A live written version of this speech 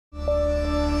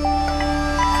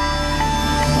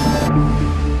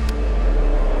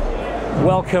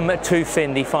Welcome to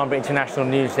FIN, the Farnborough International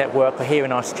News Network. We're here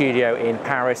in our studio in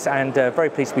Paris and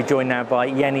very pleased to be joined now by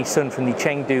Yangyang Sun from the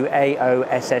Chengdu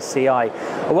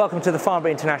AOSSCI. Welcome to the Farnborough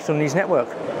International News Network.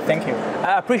 Thank you.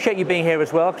 I appreciate you being here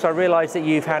as well, because I realise that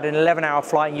you've had an 11-hour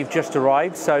flight and you've just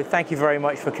arrived, so thank you very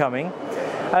much for coming.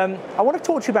 I want to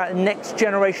talk to you about the next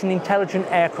generation intelligent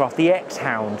aircraft, the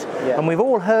X-Hound. Yeah. And we've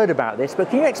all heard about this, but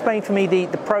can you explain for me the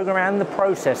program and the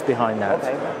process behind that?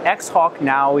 Okay. X-Hawk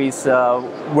now is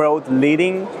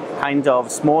world-leading kind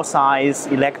of small-size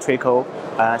electrical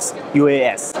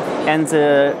UAS. And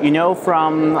you know,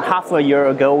 from half a year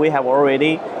ago, we have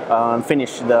already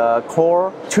finished the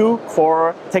two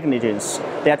core technologies.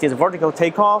 That is vertical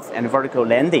takeoff and vertical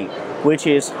landing, which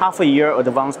is half a year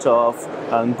advanced of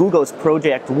Google's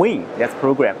Project Wing, that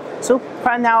program. So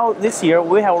right now, this year,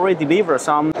 we have already delivered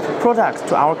some products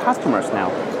to our customers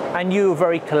now. And you are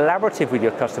very collaborative with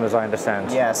your customers, I understand.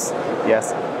 Yes,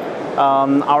 yes.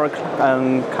 Our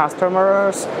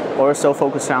customers also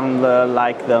focus on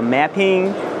the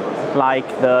mapping, like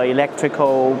the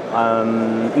electrical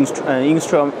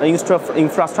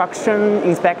infrastructure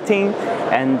inspecting,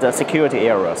 and the security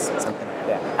areas. Something like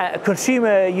that.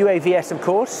 Consumer UAVs, of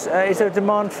course. Is there a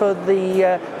demand for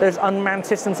those unmanned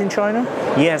systems in China?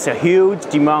 Yes, a huge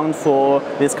demand for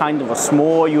this kind of a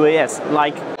small UAS,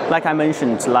 like I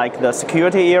mentioned, like the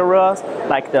security areas,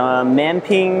 like the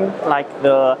mapping, like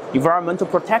the environmental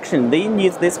protection. They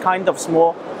need this kind of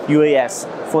small UAS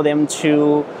for them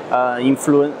to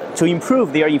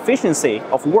improve their efficiency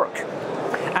of work.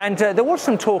 And there was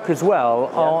some talk as well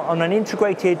on an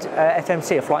integrated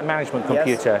FMC, a flight management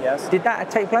computer. Yes, yes. Did that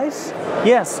take place?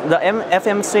 Yes, the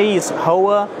FMC is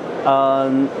whole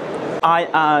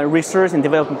research and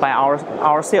development by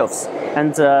ourselves.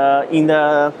 And in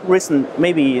the recent,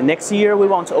 maybe next year, we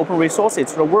want to open resources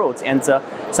to the world. And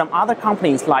some other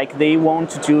companies, like they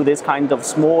want to do this kind of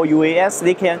small UAS,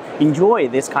 they can enjoy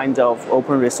this kind of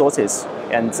open resources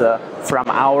and from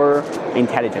our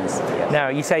intelligence. Yes. Now,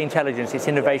 you say intelligence, it's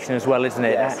innovation as well, isn't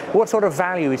it? Yes. What sort of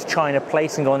value is China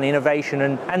placing on the innovation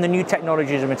and the new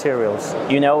technologies and materials?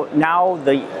 You know, now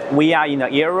we are in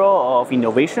an era of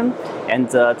innovation and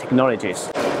technologies.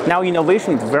 Now,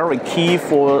 innovation is very key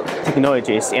for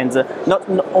technologies, and not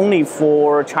only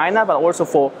for China, but also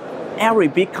for every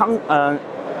big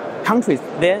countries.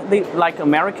 They, like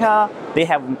America, they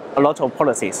have a lot of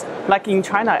policies. Like in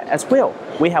China as well,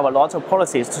 we have a lot of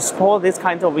policies to support this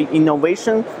kind of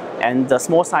innovation and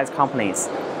small-sized companies.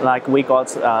 Like we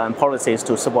got policies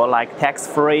to support like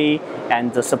tax-free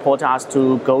and support us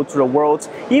to go to the world.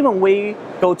 Even we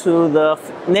go to the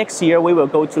next year, we will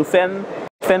go to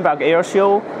Farnborough Air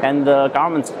Show, and the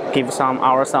government gives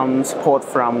some support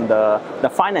from the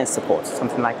finance support,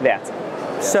 something like that.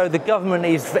 So the government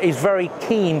is very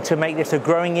keen to make this a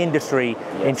growing industry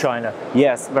in China?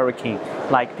 Yes, very keen.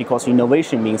 Like, because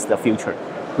innovation means the future.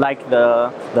 Like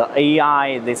the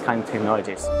AI, these kind of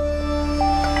technologies.